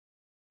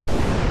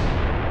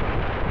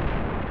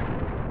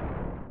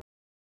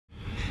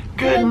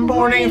Good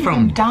morning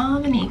from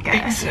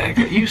Dominica.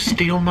 Exactly. You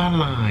steal my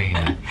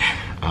line.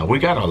 We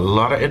got a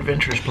lot of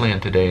adventures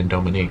planned today in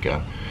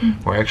Dominica.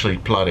 We're actually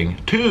plotting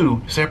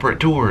 2 separate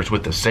tours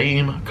with the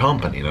same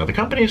company. Now, the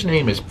company's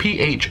name is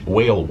PH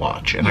Whale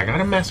Watch, and I got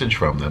a message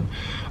from them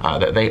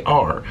that they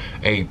are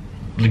a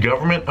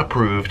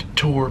government-approved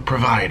tour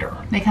provider.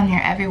 They come here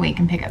every week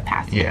and pick up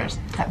passengers.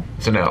 Yeah.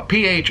 So now,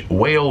 PH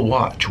Whale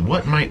Watch,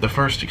 what might the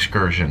first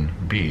excursion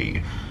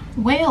be?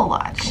 Whale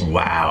Watch.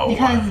 Wow.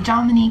 Because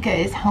Dominica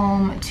is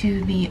home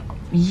to the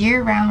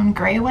year-round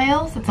gray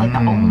whales. It's like the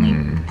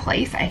only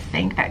place, I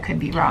think, that could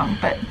be wrong,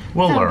 but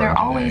we'll learn they're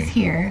today. Always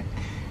here.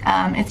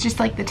 It's just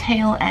like the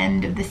tail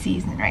end of the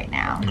season right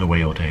now. The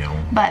whale tail.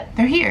 But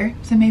they're here,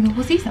 so maybe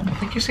we'll see some. I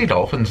think you see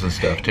dolphins and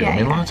stuff too. Yeah, I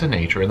mean, yeah. lots of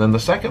nature. And then the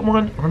second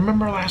one,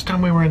 remember last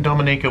time we were in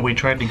Dominica, we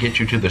tried to get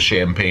you to the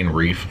Champagne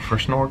Reef for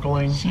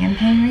snorkeling?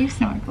 Champagne Reef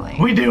snorkeling.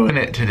 We're doing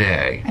it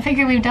today. I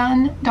figure we've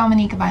done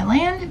Dominica by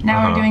land,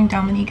 now we're doing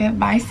Dominica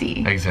by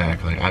sea.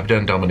 Exactly. I've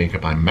done Dominica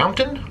by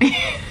mountain.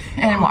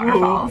 And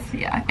waterfalls,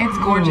 yeah. It's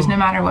gorgeous no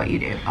matter what you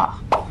do.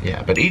 Oh.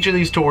 Yeah, but each of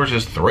these tours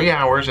is 3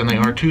 hours, and they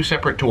are 2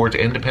 separate tours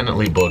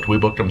independently booked. We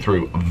booked them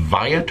through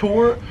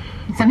Viator.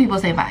 Some people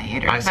say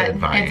Viator, I said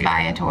but Viator. It's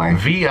Viator.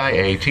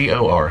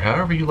 V-I-A-T-O-R,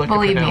 however you like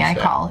Believe to me, pronounce I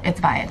that. call.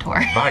 It's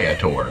Viator.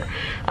 Viator.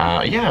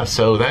 Yeah,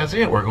 so that's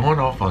it. We're going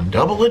off on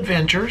double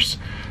adventures,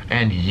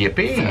 and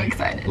yippee. So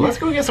excited. Let's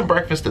go get some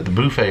breakfast at the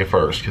buffet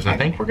first, because I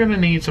think we're going to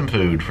need some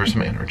food for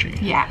some energy.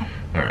 Yeah.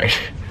 All right.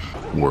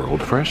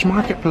 World Fresh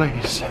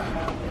Marketplace.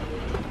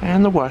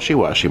 And the Washi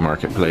Washi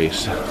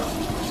Marketplace.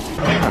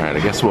 Alright, I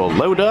guess we'll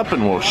load up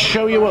and we'll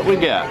show you what we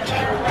got.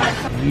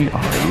 We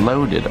are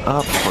loaded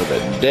up for the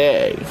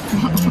day.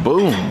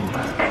 Boom.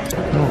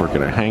 Well, we're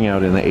gonna hang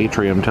out in the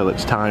atrium till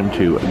it's time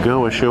to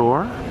go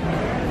ashore.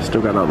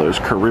 Still got all those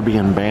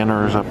Caribbean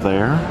banners up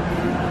there.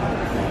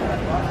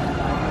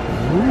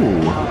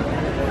 Ooh.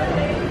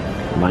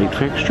 Light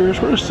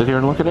fixtures. We'll just sit here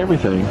and look at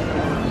everything.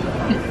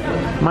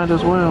 Might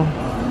as well.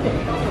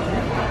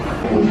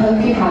 We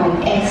hope you have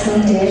an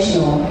excellent day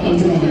ashore in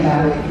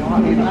Dominica.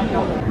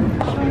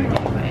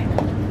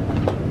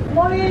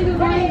 Morning, good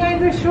morning, guys.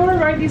 The shore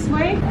right this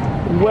way.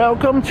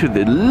 Welcome to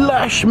the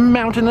lush,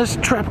 mountainous,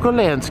 tropical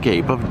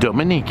landscape of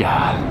Dominica.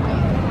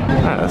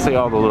 I see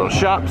all the little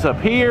shops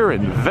up here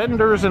and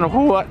vendors and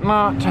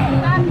whatnot.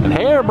 And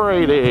hair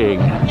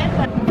braiding.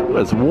 Ooh,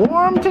 it's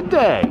warm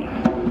today.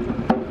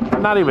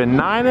 Not even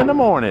 9 in the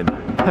morning.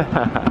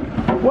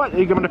 What? Are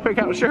you going to pick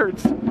out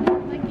shirts?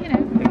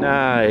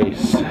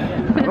 Nice.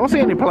 I don't see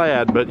any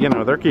plaid, but you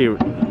know, they're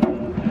cute.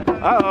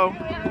 Uh-oh.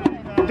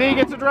 D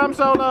gets a drum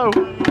solo.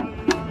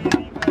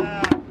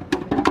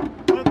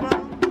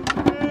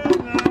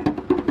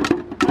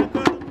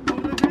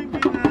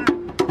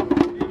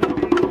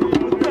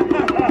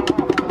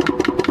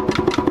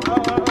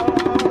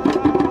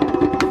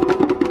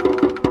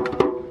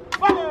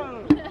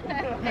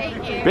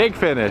 Big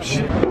finish.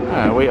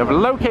 We have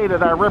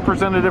located our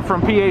representative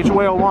from PH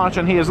Whale Watch,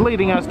 and he is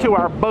leading us to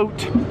our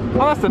boat.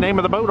 Well, that's the name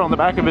of the boat on the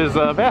back of his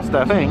vest,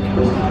 I think.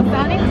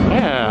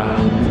 Yeah.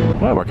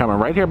 Well, we're coming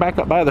right here back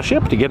up by the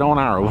ship to get on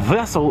our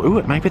vessel. Ooh,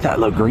 it might be that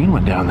little green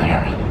one down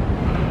there.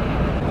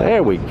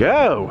 There we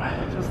go.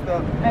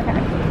 Okay.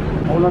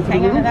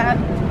 Hang on to that.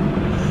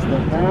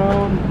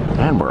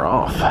 And we're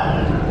off.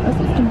 This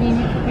is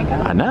convenient to pick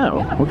up. I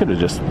know. We could have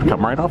just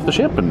come right off the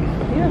ship and,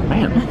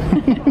 man.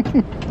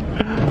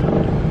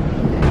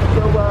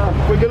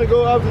 We're gonna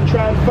go out and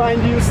try and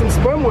find you some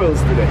sperm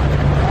whales today.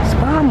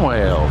 Sperm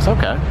whales,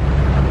 okay.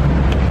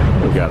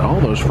 We've got all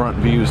those front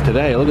views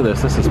today. Look at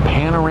this. This is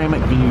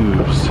panoramic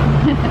views.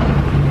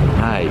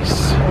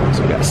 Nice.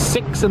 So we got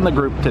 6 in the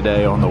group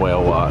today on the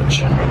Whale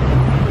Watch.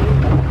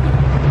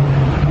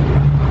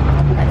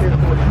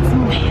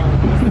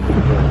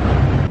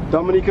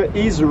 Dominica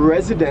is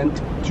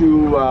resident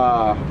to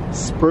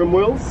sperm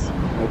whales.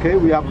 Okay,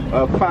 we have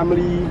a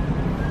family.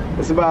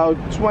 It's about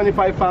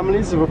 25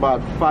 families of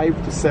about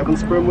 5 to 7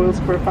 sperm whales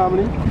per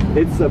family.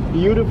 It's a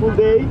beautiful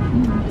day.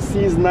 The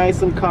sea is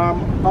nice and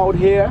calm out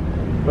here,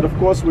 but of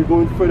course we're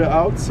going further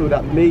out, so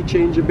that may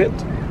change a bit.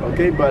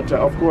 Okay, but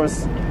of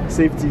course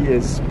safety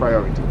is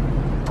priority.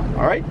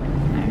 All right.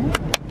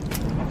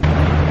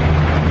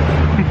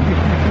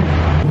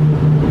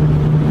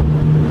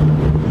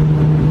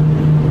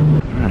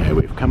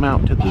 Come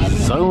out to the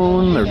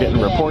zone. They're getting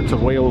reports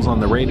of whales on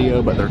the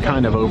radio, but they're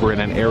kind of over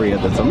in an area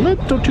that's a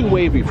little too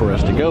wavy for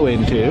us to go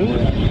into.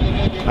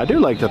 I do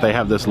like that they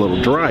have this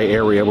little dry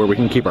area where we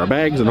can keep our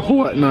bags and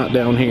whatnot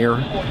down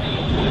here.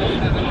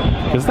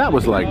 Because that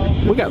was like,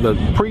 we got the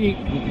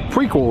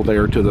prequel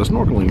there to the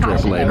snorkeling trip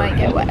Caution, later. it might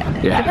get wet.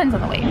 Yeah. Depends on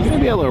the waves.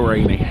 Maybe a little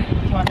rainy.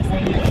 You want to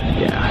say?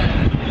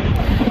 Yeah.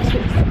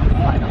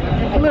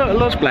 A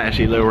little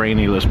splashy, a little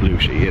rainy, a little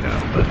splooshy, you know,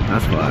 but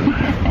that's fun.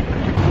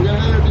 We're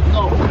gonna let it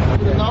off.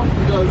 Put it off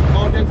because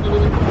all that's gonna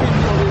be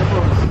completely over the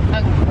first.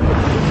 Okay.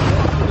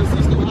 The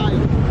system high.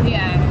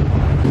 Yeah.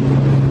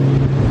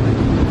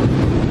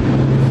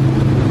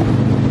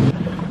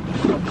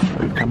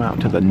 come out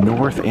to the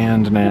north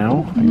end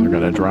now. We're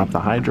going to drop the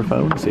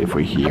hydrophone, see if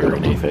we hear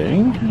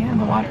anything. Yeah,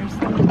 the water's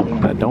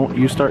clear. Don't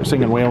you start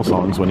singing whale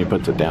songs when he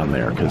puts it down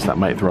there, because that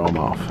might throw him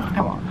off.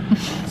 I won't.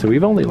 So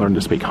we've only learned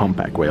to speak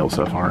humpback whale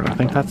so far, and I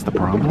think that's the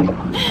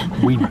problem.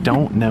 We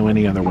don't know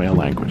any other whale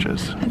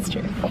languages. That's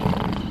true.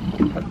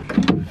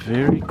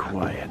 Very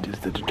quiet is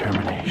the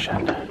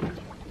determination.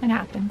 It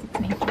happens. It's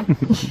nature.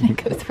 It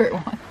goes for it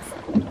once.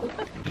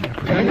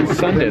 It's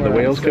Sunday. The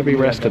whales could be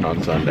resting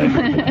on Sunday.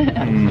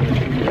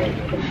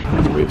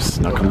 We've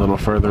snuck a little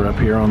further up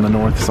here on the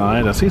north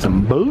side. I see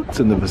some boats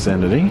in the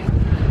vicinity.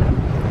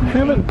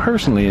 Haven't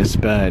personally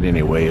espied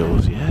any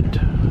whales yet.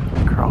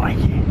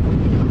 Crikey.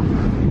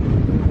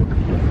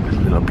 These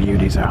little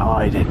beauties are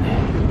hiding.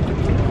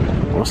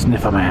 We'll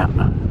sniff them out.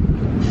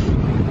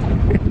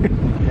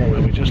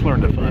 Well, we just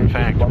learned a fun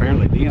fact.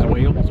 Apparently these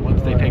whales,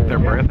 once they take their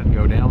breath and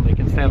go down, they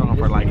can stand on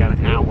for like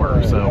an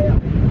hour. So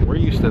we're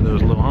used to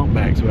those little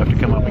humpbacks who have to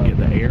come up and get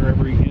the air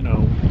every,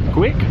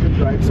 quick.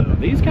 So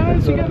these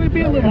guys, you gotta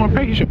be a little more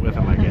patient with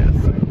them, I guess.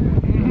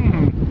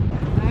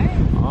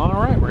 All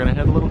right, we're gonna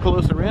head a little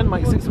closer in.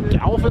 Might see some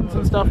dolphins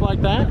and stuff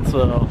like that.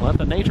 So let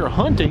the nature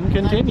hunting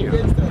continue.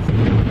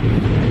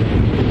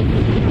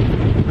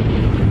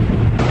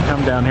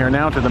 Come down here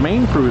now to the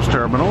main cruise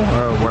terminal,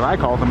 or what I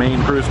call the main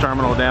cruise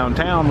terminal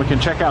downtown. We can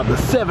check out the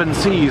Seven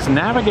Seas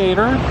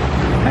Navigator.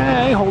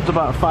 He holds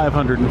about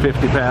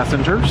 550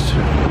 passengers.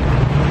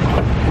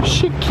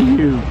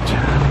 Cute.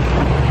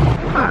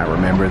 I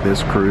remember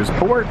this cruise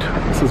port.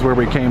 This is where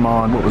we came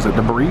on. What was it?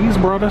 The breeze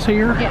brought us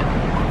here? Yeah.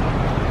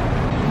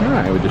 All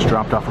right, we just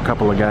dropped off a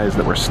couple of guys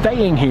that were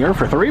staying here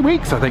for 3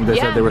 weeks. I think they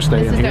said they were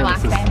staying this is here. Their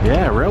last day.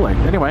 Yeah, really.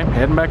 Anyway,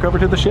 heading back over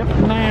to the ship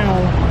now.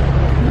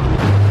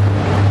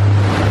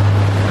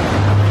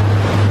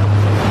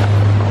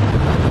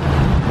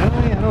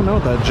 I don't know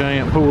what that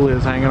giant pool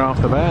is hanging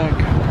off the back.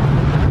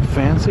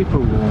 Fancy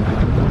pool.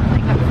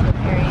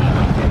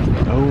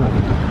 Oh,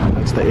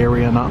 that's the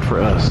area not for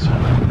us.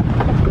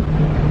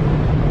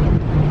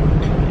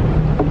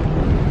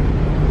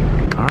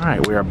 All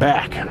right, we are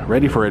back,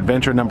 ready for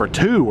adventure number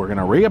 2. We're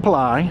gonna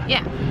reapply.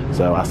 Yeah.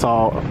 So I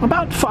saw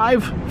about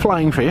 5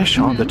 flying fish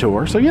on the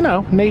tour. So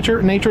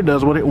nature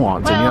does what it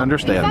wants, and you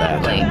understand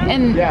exactly. that.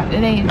 And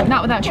they,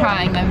 not without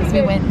trying them, because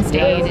we went and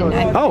stayed. And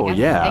I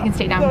guess they can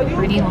stay down for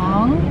pretty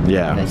long.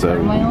 Yeah. So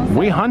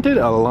we hunted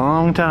a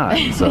long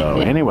time. So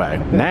anyway,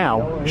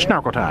 now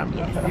snorkel time.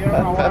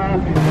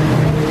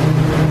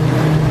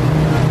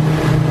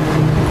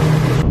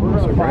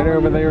 Right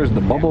over there is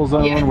the bubble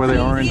zone where the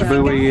orange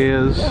buoy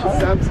is.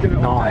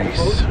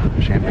 Nice.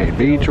 Champagne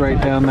Beach right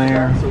down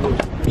there.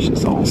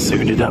 She's all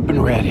suited up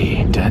and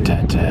ready. Dun,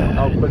 dun, dun.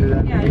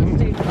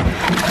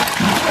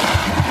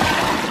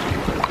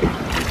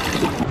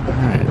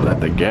 Alright, let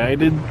the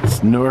guided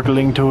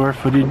snorkeling tour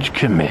footage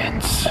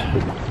commence.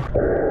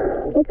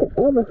 Look at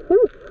all the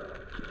fish.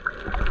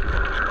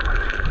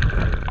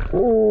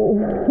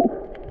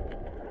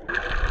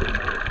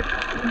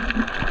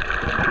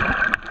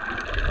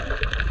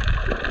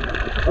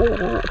 Oh,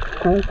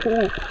 that's so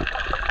cool.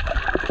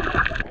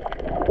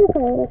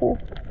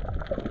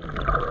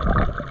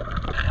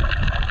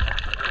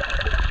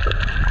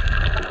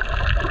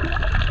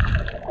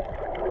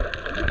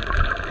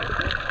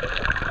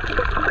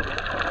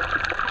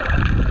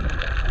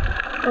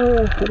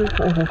 Oh, what is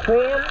that, a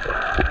fan?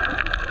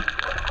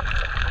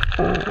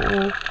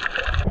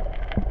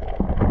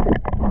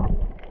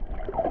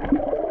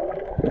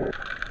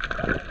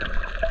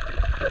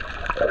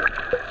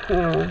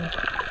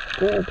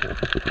 Good.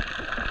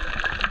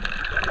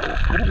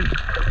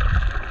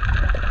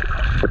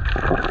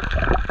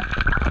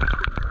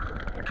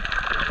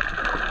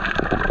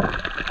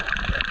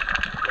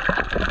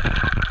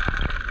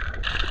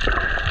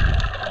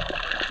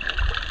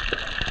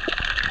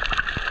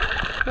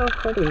 So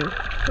pretty.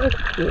 It's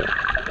cute.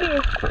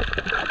 It's pretty.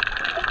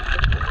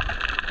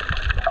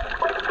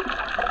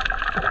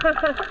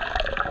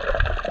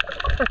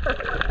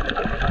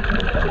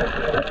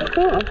 That's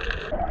cool.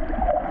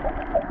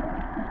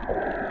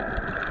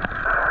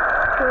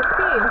 So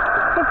cute.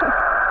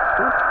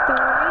 That's so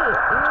neat.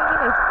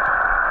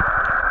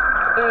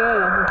 Oh,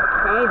 I'm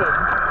excited.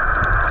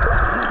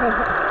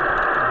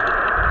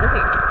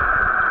 Okay.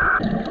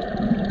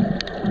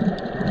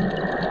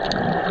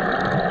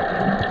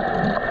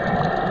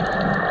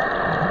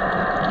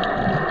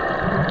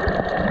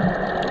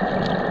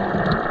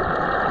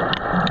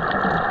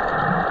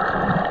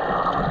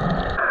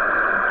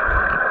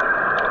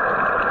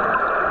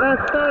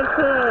 That's so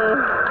cool.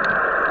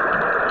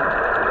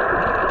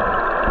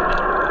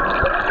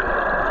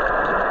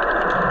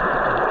 Look at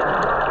the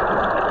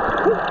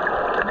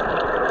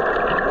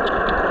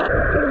big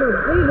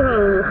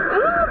hole.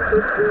 Oh, so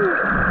cool.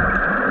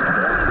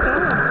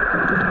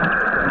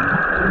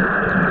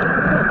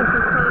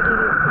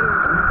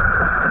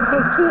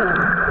 Oh, cool.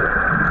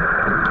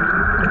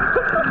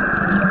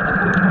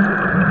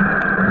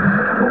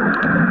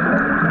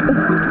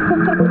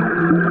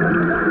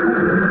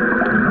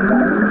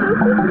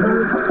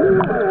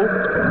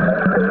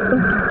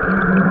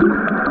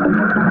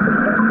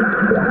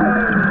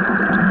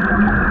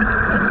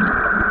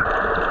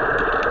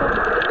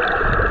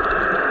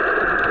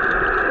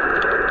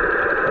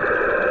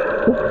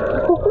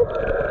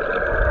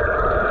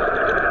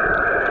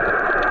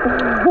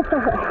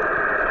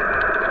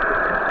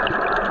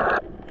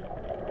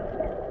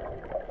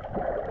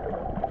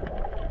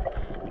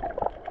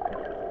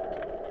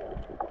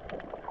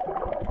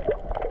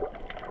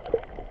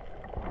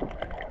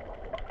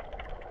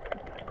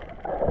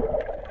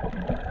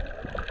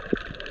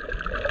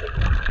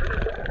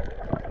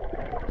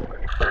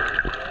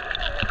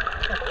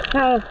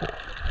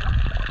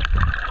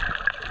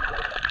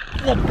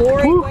 The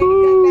boring way to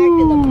get back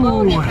to the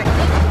boat is like,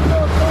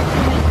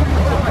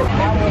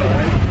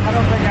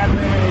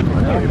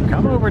 We've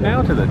come over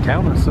now to the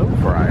town of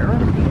Soulfriar.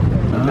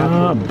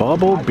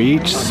 Bubble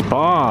Beach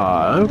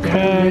Spa.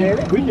 Okay.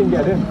 We can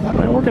get in.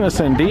 Well, we're gonna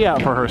send Dee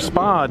out for her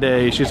spa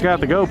day. She's got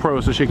the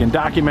GoPro so she can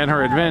document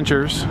her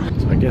adventures.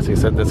 So I guess he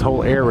said this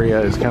whole area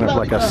is kind of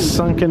like a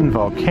sunken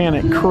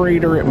volcanic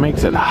crater. It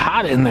makes it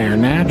hot in there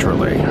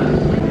naturally.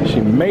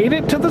 She made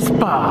it to the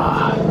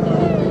spa.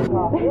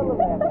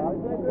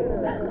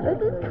 This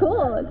is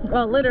cool.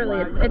 Well,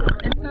 literally,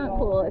 it's not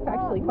cool. It's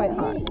actually quite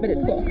hot, but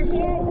it's cool.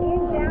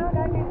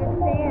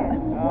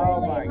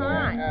 Oh my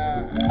God.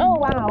 Oh,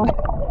 wow.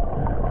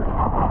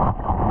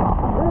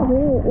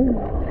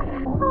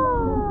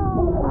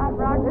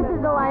 This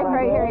is the life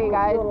right here, you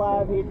guys.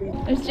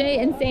 There's Jay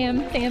and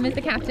Sam. Sam is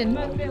the captain.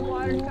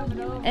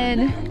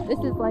 And this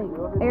is like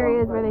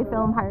areas where they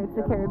film Pirates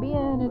of the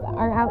Caribbean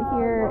are out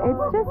here. It's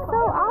just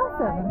so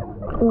awesome.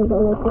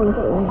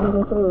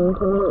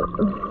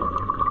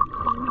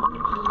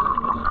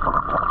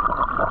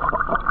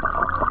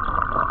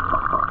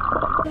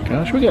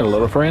 Gosh, we got a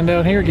little friend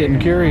out here getting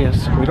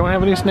curious. We don't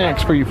have any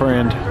snacks for you,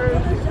 friend.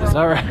 It's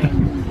all right.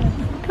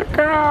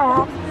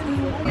 Cacao.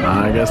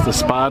 I guess the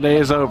spa day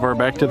is over.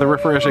 Back to the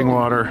refreshing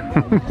water.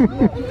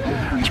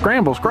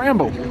 Scramble,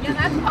 scramble. Yeah,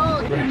 that's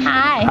cold.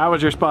 Hi. How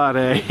was your spa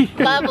day?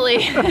 Lovely.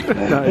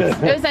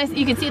 Nice. It was nice.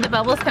 You can see the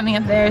bubbles coming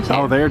up there too.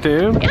 Oh, there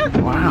too? Yeah.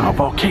 Wow,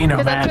 volcano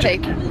Because that's where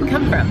magic. they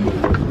come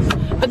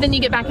from. But then you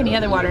get back in the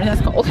other water and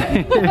it's cold.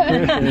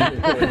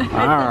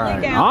 All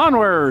right,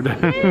 onward.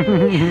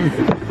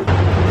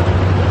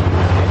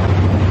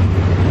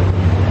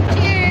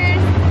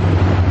 Cheers.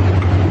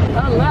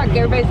 oh look,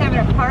 everybody's having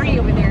a party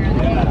over there on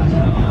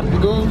the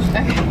beach.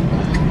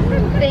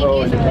 Thank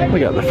you. We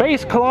got the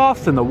face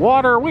cloths in the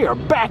water. We are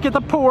back at the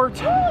port.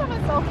 Oh,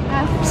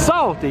 I'm a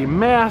salty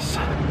mess.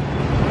 Salty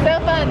mess. So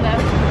fun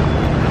though.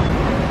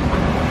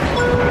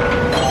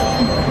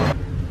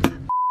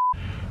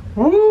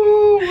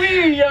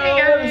 Woo-wee, y'all,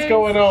 Hey, what is guys.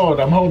 going on?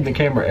 I'm holding the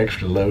camera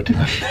extra low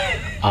tonight.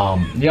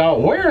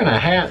 Y'all, wearing a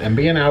hat and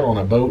being out on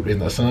a boat in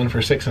the sun for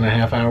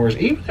 6.5 hours,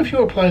 even if you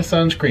apply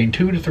sunscreen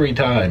 2 to 3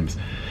 times,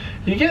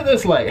 you get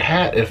this like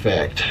hat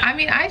effect. I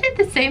mean, I did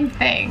the same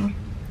thing.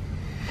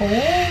 Oh,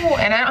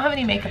 and I don't have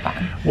any makeup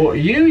on. Well,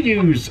 you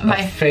use My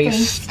a face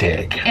face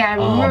stick.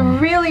 And I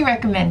really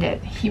recommend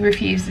it. He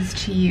refuses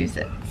to use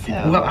it. So,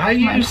 Well, I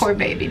my use- poor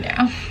baby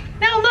now.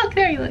 No, look,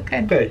 there you look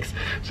good. Thanks.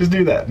 Just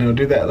do that. No,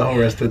 do that the whole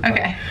rest of the time.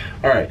 Okay.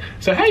 All right.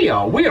 So, hey,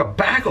 y'all, we are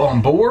back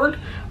on board.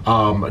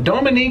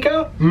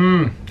 Dominica,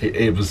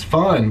 it was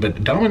fun,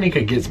 but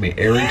Dominica gets me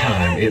every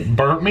time. It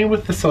burnt me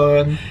with the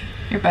sun.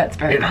 Your butt's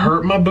burning. It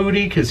hurt my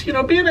booty because, you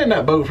know, being in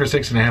that boat for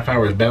 6.5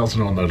 hours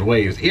bouncing on those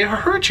waves, it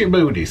hurts your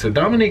booty. So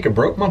Dominica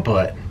broke my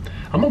butt.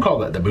 I'm going to call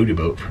that the booty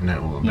boat from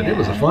now on. But it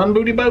was a fun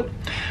booty boat.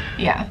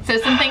 Yeah, so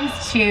some things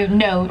to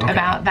note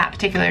about that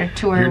particular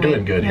tour You're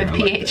doing good with here. I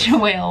like PH this.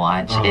 Whale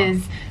Watch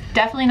is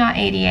definitely not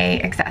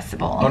ADA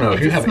accessible. Oh, no. If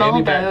It's you a have small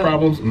any back boat.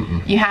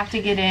 problems, You have to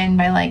get in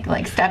by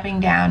like stepping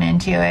down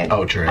into it.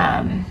 Oh, true.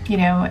 You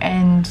know,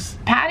 and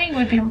padding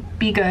would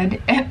be good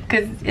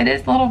because it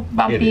is a little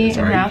bumpy it is.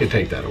 All and right, rough. you can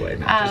take that away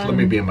now. Just let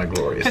me be in my For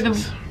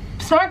gloriousness. the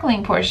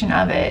snorkeling portion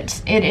of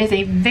it, it is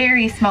a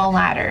very small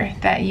ladder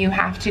that you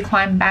have to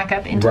climb back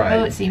up into the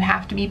boat, so you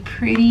have to be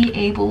pretty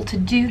able to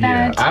do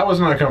that. Yeah, I was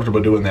not comfortable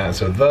doing that,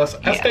 so thus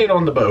I stayed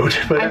on the boat.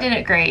 But I did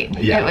it great.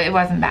 Yeah. It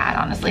wasn't bad,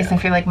 honestly. So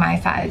if you're like my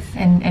size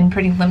and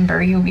pretty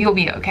limber, you'll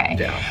be okay.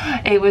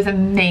 Yeah. It was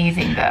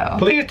amazing though.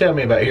 Please tell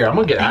me about here. I'm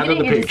gonna get out of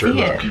the didn't get to picture. see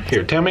Look. it.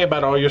 Here, tell me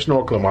about all your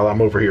snorkeling while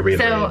I'm over here being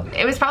So red.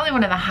 it was probably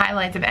one of the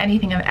highlights of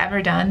anything I've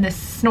ever done. The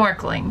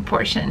snorkeling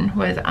portion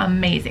was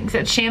amazing. So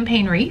it's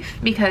Champagne Reef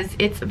because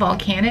it's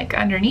volcanic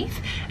underneath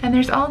and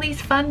there's all these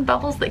fun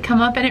bubbles that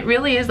come up and it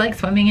really is like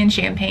swimming in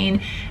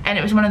champagne, and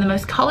it was one of the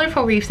most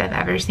colorful reefs I've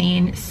ever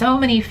seen. So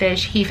many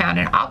fish. He found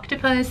an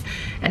octopus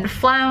and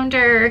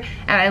flounder,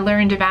 and I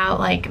learned about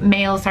like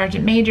male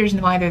sergeant majors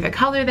and why they're the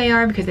color they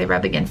are because they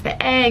rub against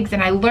the eggs,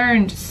 and I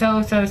learned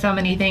so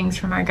many things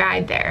from our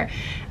guide there.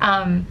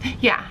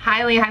 Yeah,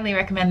 highly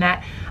recommend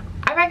that.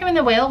 I recommend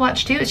the whale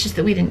watch too. It's just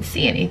that we didn't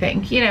see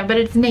anything, you know, but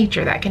it's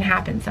nature, that can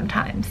happen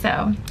sometimes.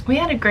 So we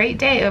had a great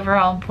day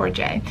overall in Port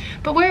J.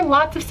 But wear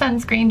lots of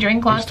sunscreen,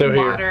 drink lots of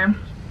water,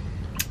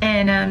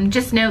 and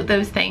just note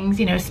those things,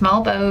 you know,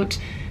 small boat,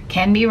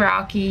 can be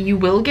rocky, you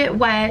will get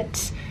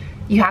wet,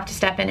 you have to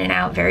step in and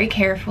out very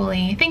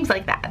carefully, things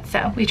like that.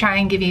 So we try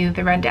and give you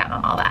the rundown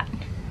on all that.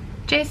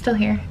 Jay's still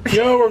here.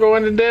 Yo, we're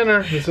going to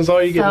dinner. This is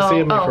all you get to see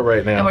of me for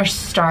right now. And we're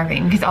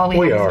starving because all we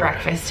have is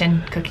breakfast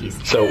and cookies.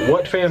 So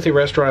what fancy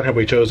restaurant have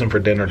we chosen for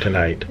dinner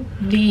tonight?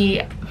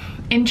 The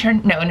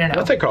No.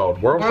 What's it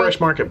called? World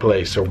Fresh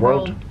Marketplace or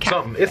World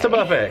something. It's the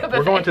buffet.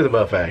 We're going to the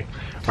buffet.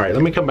 All right,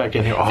 let me come back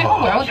in here. Oh,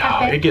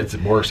 yeah, it gets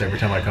worse every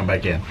time I come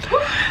back in.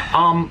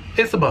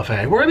 It's the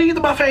buffet. We're gonna eat the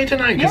buffet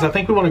tonight because I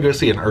think we want to go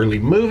see an early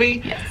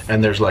movie. Yes.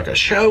 And there's like a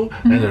show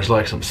and there's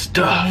like some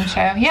stuff. Game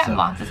show. Yeah, so,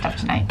 lots of stuff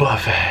tonight.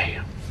 Buffet.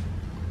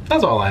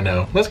 That's all I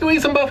know. Let's go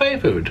eat some buffet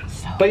food.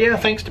 But yeah,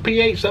 thanks to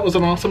PH. That was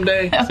an awesome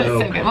day. That was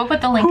so good. We'll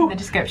put the link in the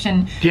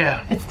description.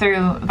 Yeah. It's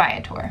through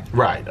Viator.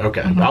 Right,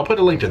 okay. I'll put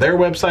a link to their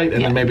website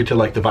and then maybe to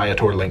like the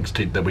Viator links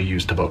that we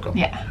use to book them.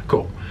 Yeah.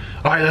 Cool.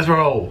 All right, let's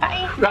roll.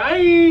 Bye.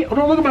 Bye. Oh,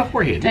 don't look at my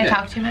forehead. Did I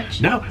talk too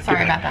much? No.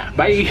 Sorry about that.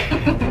 Bye.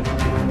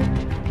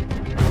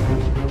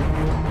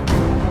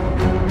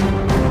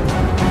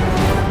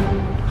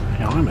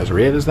 I'm as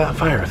red as that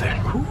fire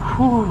thing.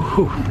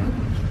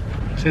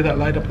 See that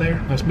light up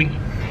there? That's me.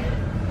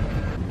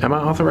 Am I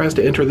authorized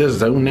to enter this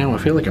zone now? I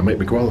feel like I might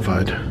be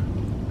qualified.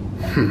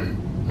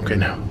 Okay,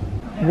 now.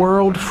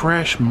 World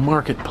Fresh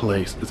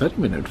Marketplace. Is that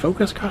even in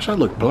focus? Gosh, I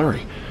look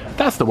blurry.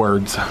 That's the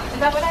words. Is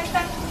that what I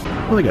said?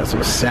 Well, they got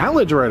some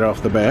salads right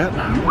off the bat.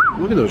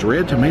 Look at those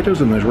red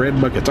tomatoes and those red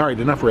buckets. All right,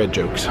 enough red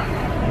jokes.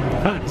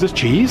 Is this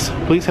cheese?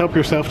 Please help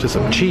yourself to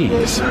some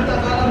cheese.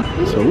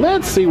 So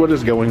let's see what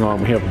is going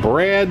on. We have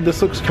bread.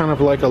 This looks kind of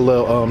like a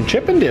little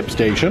chip and dip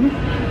station.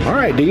 All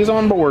right, Dee's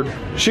on board.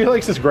 She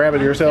likes to grab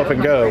it yourself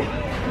and go.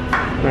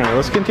 All right,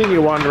 let's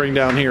continue wandering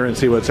down here and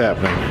see what's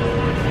happening.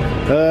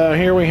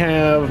 Here we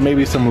have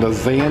maybe some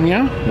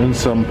lasagna and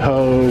some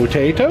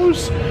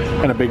potatoes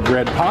and a big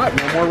red pot.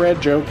 No more red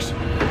jokes.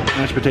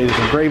 Mashed potatoes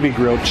and gravy,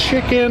 grilled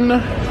chicken.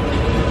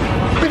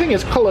 Everything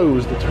is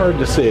closed. It's hard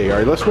to see. All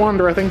right, let's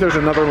wander. I think there's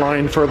another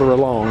line further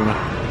along.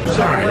 All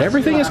right,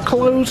 everything is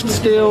closed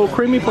still.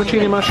 Creamy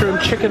porcini mushroom,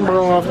 chicken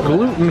broth,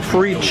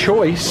 gluten-free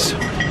choice.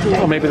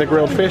 Well, maybe the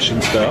grilled fish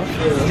and stuff.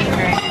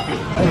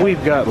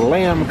 We've got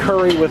lamb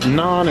curry with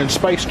naan and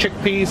spiced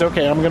chickpeas.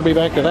 Okay, I'm going to be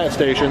back to that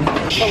station.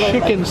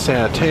 Chicken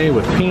satay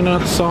with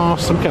peanut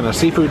sauce. Some kind of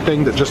seafood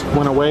thing that just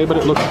went away, but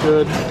it looks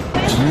good.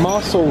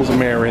 Mussels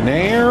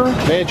marinara.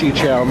 Veggie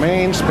chow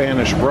mein.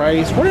 Spanish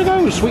rice. What are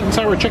those? Sweet and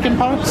sour chicken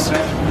pots?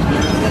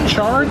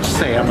 Charred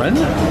salmon.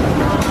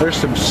 There's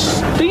some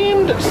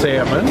steamed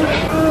salmon.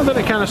 Then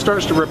it kind of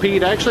starts to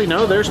repeat. Actually,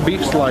 no, there's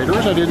beef sliders.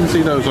 I didn't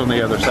see those on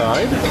the other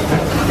side.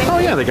 Oh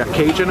yeah, they got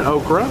Cajun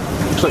okra.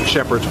 Looks like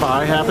shepherd's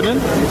pie happening.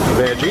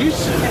 Veggies.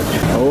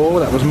 Oh,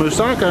 that was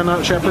moussaka,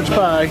 not shepherd's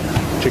pie.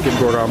 Chicken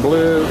cordon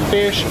bleu.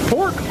 Fish.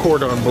 Pork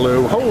cordon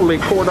bleu. Holy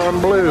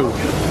cordon bleu.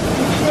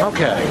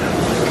 Okay.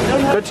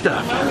 Good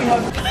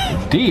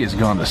stuff. D has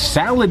gone to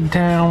salad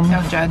town.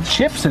 No judge.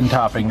 Chips and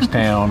toppings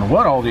town.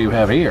 What all do you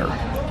have here?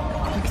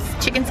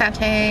 Chicken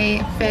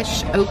satay,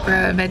 fish,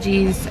 okra,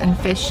 veggies, and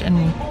fish,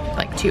 and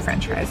like 2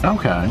 french fries.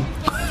 Okay.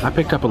 I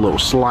picked up a little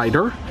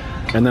slider,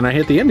 and then I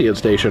hit the Indian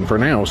station for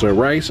now. So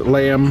rice,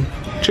 lamb,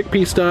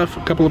 chickpea stuff,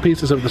 a couple of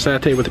pieces of the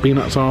satay with the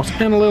peanut sauce,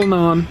 and a little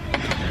naan.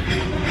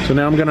 So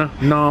now I'm gonna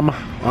nom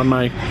on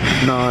my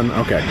naan.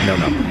 Okay, no.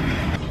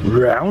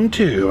 Round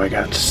 2, I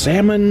got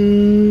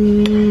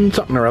salmon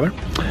something or other,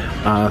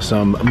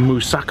 some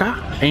moussaka,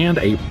 and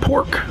a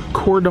pork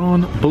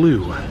cordon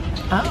bleu.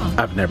 Oh.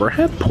 I've never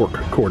had pork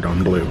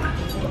cordon bleu.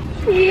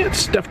 Yeah, it's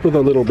stuffed with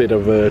a little bit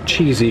of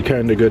cheesy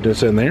kind of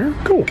goodness in there.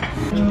 Cool.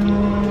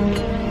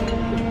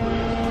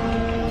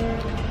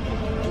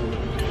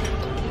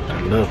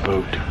 A love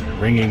boat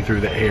ringing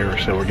through the air,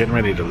 so we're getting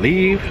ready to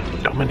leave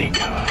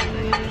Dominica.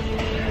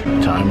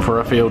 Time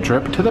for a field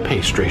trip to the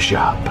pastry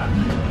shop.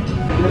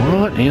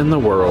 What in the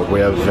world? We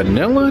have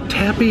vanilla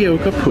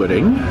tapioca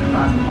pudding.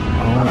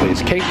 All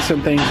these cakes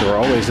and things are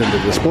always in the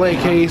display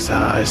case.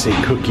 I see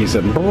cookies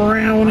and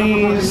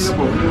brownies.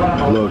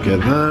 Look at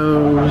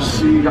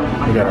those. We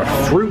got a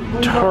fruit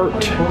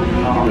tart,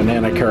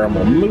 banana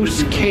caramel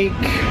mousse cake,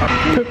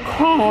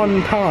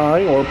 pecan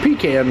pie, or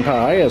pecan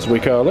pie as we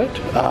call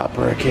it,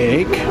 opera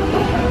cake.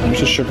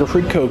 There's a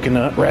sugar-free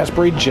coconut,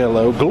 raspberry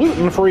jello,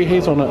 gluten-free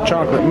hazelnut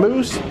chocolate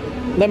mousse,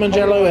 lemon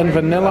jello, and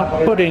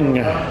vanilla pudding.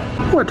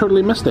 Oh, I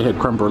totally missed they had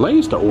creme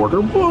brulees to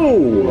order.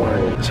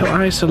 Whoa! So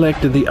I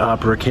selected the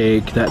opera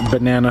cake, that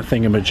banana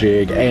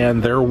thingamajig,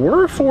 and there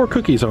were 4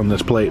 cookies on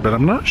this plate, but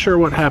I'm not sure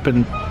what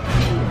happened.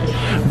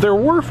 There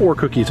were 4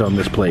 cookies on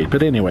this plate,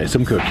 but anyway,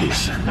 some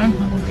cookies. I'm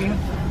hungry.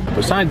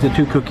 Besides the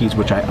 2 cookies,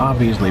 which I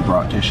obviously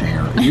brought to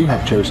share, you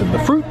have chosen the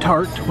fruit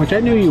tart, which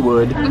I knew you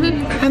would,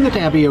 and the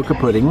tapioca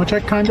pudding, which I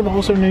kind of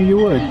also knew you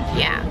would.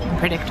 Yeah,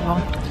 predictable.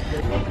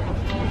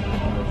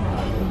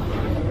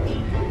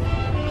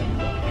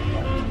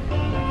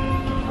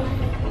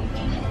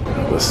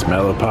 The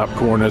smell of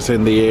popcorn is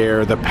in the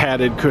air. The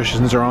padded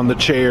cushions are on the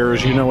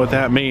chairs. You know what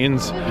that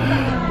means.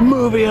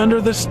 Movie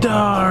under the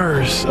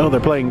stars. Oh,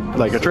 they're playing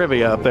like a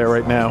trivia up there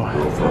right now.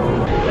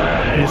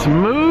 It's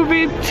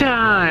movie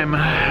time.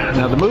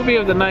 Now, the movie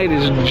of the night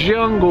is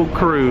Jungle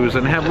Cruise.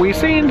 And have we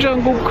seen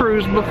Jungle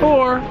Cruise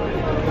before?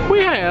 We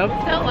have.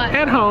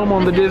 At home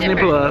on the Disney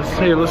Plus.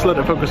 Here, let's let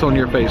it focus on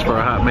your face for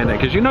a hot minute,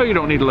 because you know you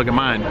don't need to look at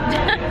mine.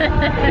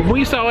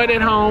 We saw it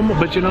at home,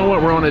 but you know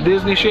what? We're on a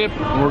Disney ship.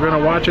 We're going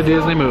to watch a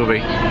Disney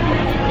movie.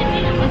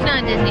 It's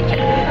not a Disney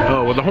channel.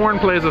 Oh, well, the horn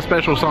plays a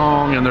special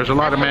song, and there's a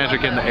lot of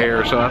magic in the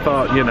air, so I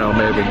thought, you know,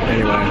 maybe.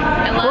 Anyway.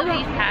 I love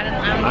these padded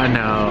lounges. I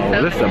know.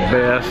 So This is the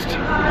best.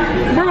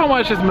 We're going to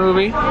watch this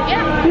movie.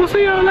 Yeah. We'll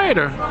see y'all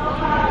later.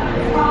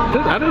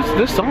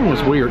 This song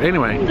was weird.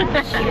 Anyway.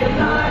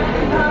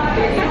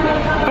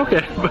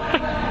 Okay.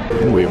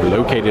 We've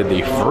located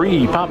the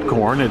free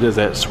popcorn. It is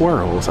at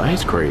Swirls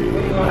Ice Cream.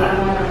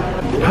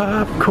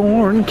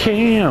 Popcorn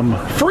Cam.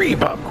 Free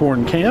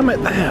popcorn Cam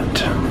at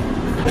that.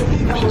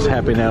 She's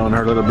happy now in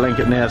her little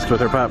blanket nest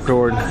with her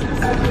popcorn.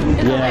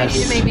 Yes.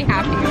 It made me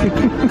happy.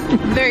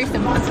 Very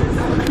simple.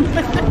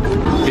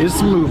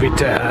 It's movie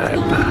time.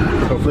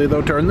 Hopefully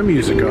they'll turn the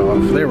music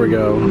off. There we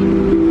go.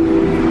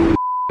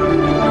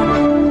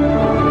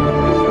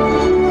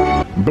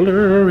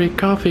 Blurry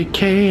Coffee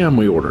Cam.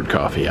 We ordered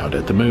coffee out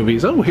at the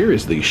movies. Oh, here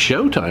is the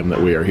showtime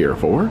that we are here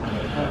for.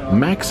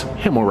 Max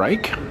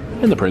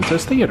Himmelreich in the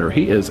Princess Theater.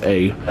 He is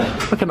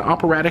like an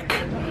operatic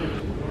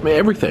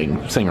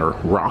everything singer,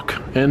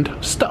 rock and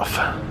stuff.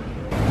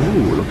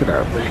 Ooh, look at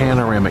our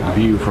panoramic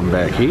view from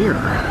back here.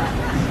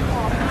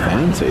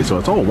 Fancy. So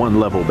it's all one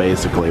level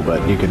basically,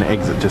 but you can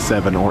exit to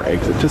 7 or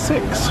exit to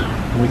 6.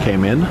 We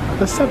came in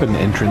the 7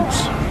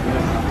 entrance.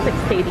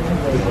 Succeeding.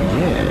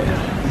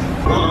 Yeah.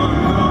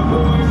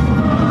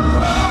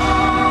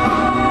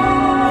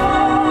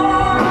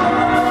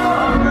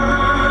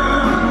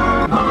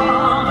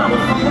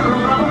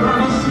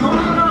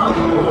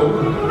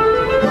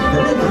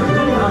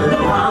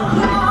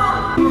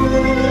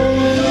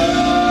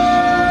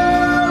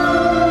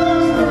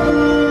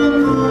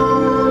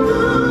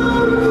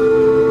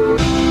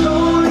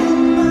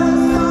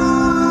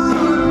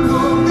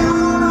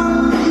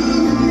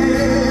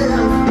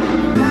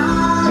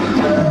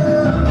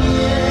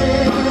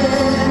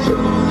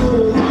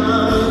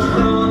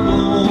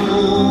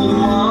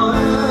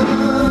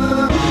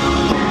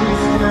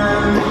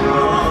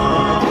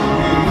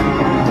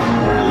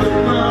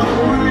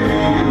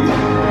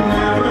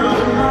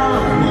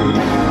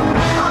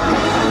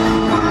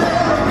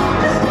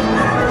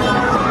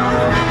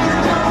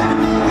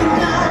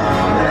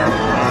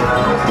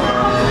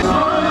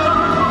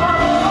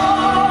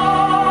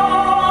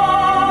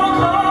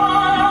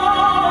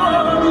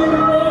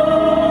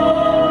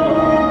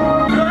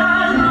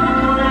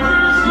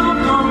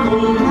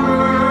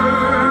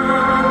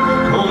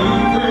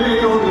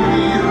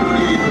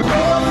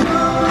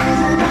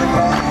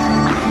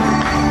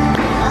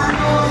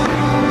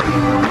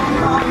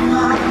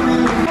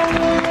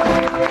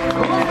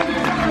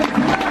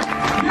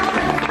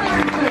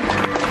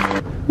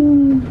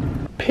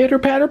 Pitter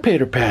patter,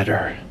 pitter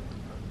patter.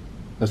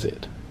 That's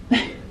it.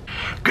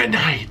 Good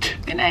night.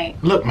 Good night.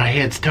 Look, my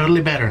head's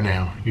totally better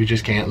now. You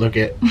just can't look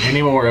at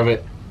any more of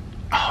it.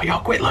 Oh,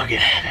 y'all quit looking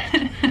at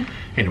it.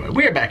 Anyway,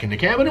 we're back in the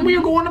cabin and we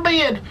are going to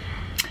bed.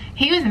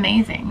 He was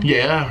amazing.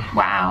 Yeah.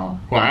 Wow.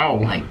 Wow.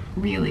 Like,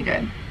 really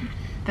good.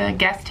 The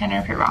guest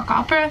tenor for rock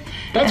opera.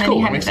 That's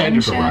cool. I'm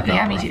excited for rock opera.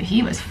 Yeah, me too.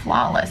 He was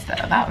flawless, though.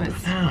 That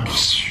was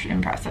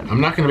impressive.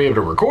 I'm not going to be able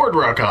to record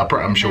rock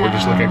opera, I'm sure,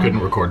 just like I couldn't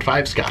record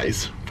Five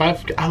Skies.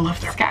 I love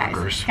their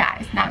burgers.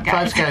 Skies, not guys.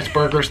 Five Skies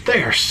burgers,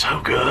 they are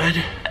so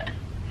good.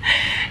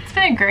 It's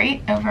been a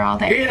great overall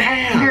day. It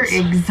has. We're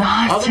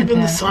exhausted. Other than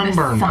the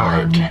sunburn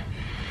part.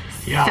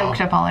 Yeah. Soaked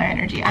up all our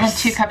energy. I had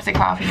 2 cups of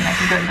coffee and I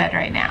can go to bed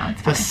right now.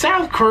 It's fine. The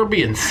South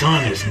Caribbean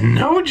sun is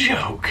no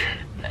joke.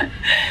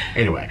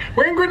 Anyway,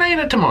 we're in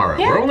Grenada tomorrow.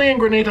 Yeah. We're only in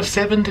Grenada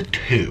 7 to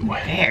 2.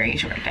 Very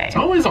short day. It's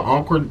always an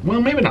awkward,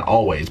 well, maybe not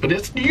always, but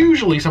it's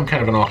usually some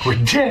kind of an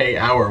awkward day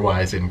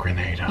hour-wise in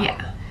Grenada.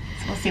 Yeah.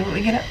 So we'll see what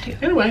we get up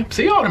to. Anyway,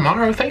 see y'all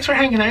tomorrow. Thanks for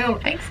hanging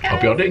out. Thanks, guys.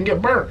 Hope y'all didn't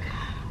get burnt.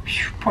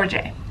 Poor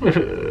Jay. All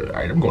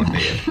right, I'm going to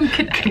bed.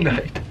 Good night. Good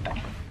night.